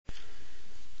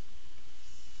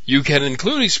You can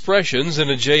include expressions in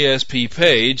a JSP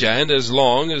page, and as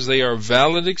long as they are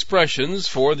valid expressions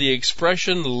for the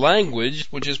expression language,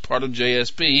 which is part of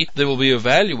JSP, they will be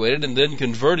evaluated and then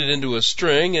converted into a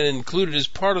string and included as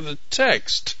part of the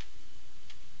text.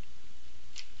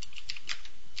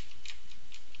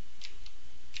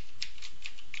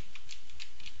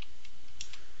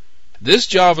 This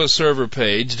Java server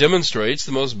page demonstrates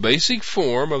the most basic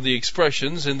form of the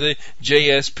expressions in the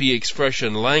JSP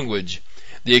expression language.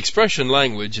 The expression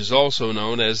language is also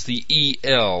known as the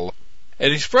EL.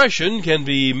 An expression can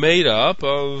be made up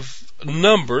of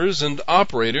numbers and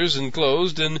operators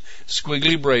enclosed in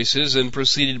squiggly braces and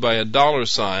preceded by a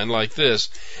 $sign like this.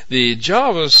 The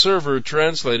Java server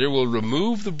translator will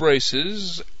remove the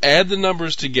braces, add the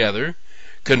numbers together,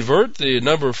 convert the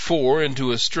number 4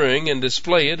 into a string, and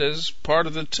display it as part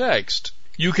of the text.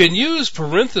 You can use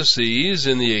parentheses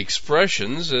in the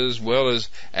expressions as well as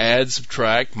add,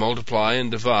 subtract, multiply,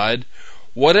 and divide.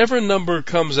 Whatever number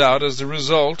comes out as the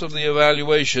result of the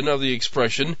evaluation of the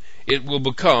expression, it will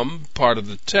become part of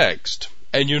the text.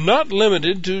 And you're not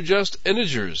limited to just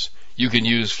integers. You can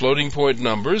use floating point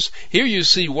numbers. Here you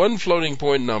see one floating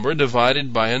point number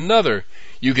divided by another.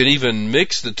 You can even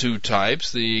mix the two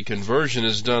types. The conversion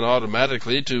is done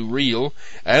automatically to real,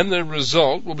 and the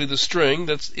result will be the string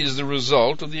that is the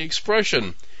result of the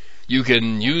expression. You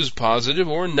can use positive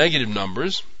or negative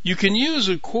numbers. You can use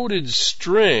a quoted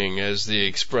string as the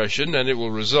expression, and it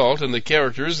will result in the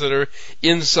characters that are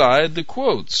inside the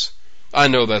quotes. I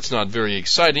know that's not very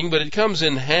exciting, but it comes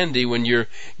in handy when you're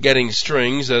getting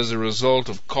strings as a result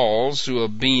of calls to a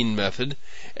bean method,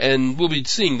 and we'll be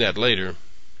seeing that later.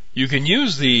 You can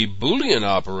use the Boolean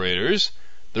operators.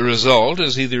 The result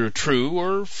is either true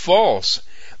or false.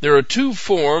 There are two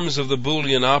forms of the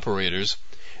Boolean operators.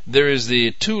 There is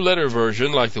the two-letter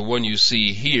version like the one you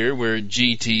see here, where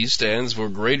GT stands for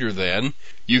greater than.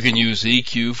 You can use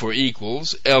EQ for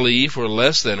equals, LE for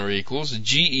less than or equals,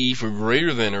 GE for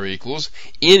greater than or equals,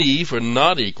 NE for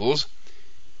not equals,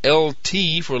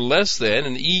 LT for less than,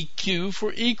 and EQ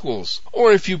for equals.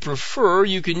 Or if you prefer,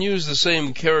 you can use the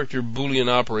same character Boolean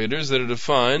operators that are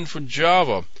defined for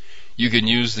Java. You can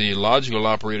use the logical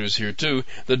operators here too.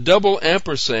 The double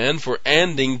ampersand for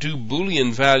ANDing two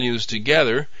Boolean values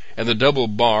together, and the double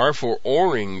bar for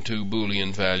ORing two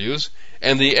Boolean values,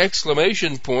 and the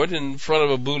exclamation point in front of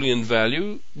a Boolean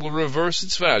value will reverse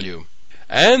its value.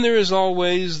 And there is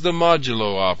always the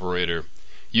modulo operator.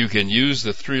 You can use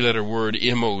the three-letter word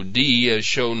MOD as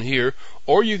shown here,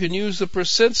 or you can use the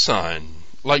 % sign,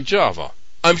 like Java.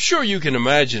 I'm sure you can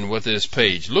imagine what this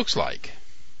page looks like.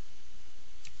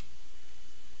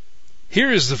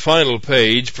 Here is the final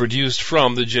page produced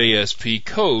from the JSP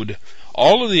code.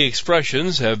 All of the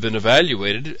expressions have been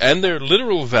evaluated, and their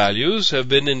literal values have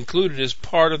been included as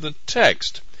part of the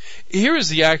text. Here is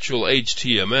the actual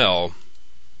HTML.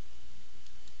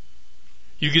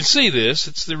 You can see this.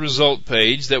 It's the result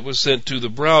page that was sent to the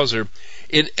browser.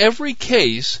 In every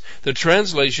case, the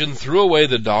translation threw away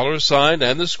the $sign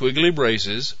and the squiggly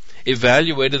braces,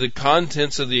 evaluated the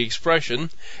contents of the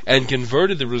expression, and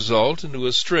converted the result into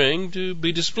a string to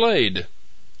be displayed.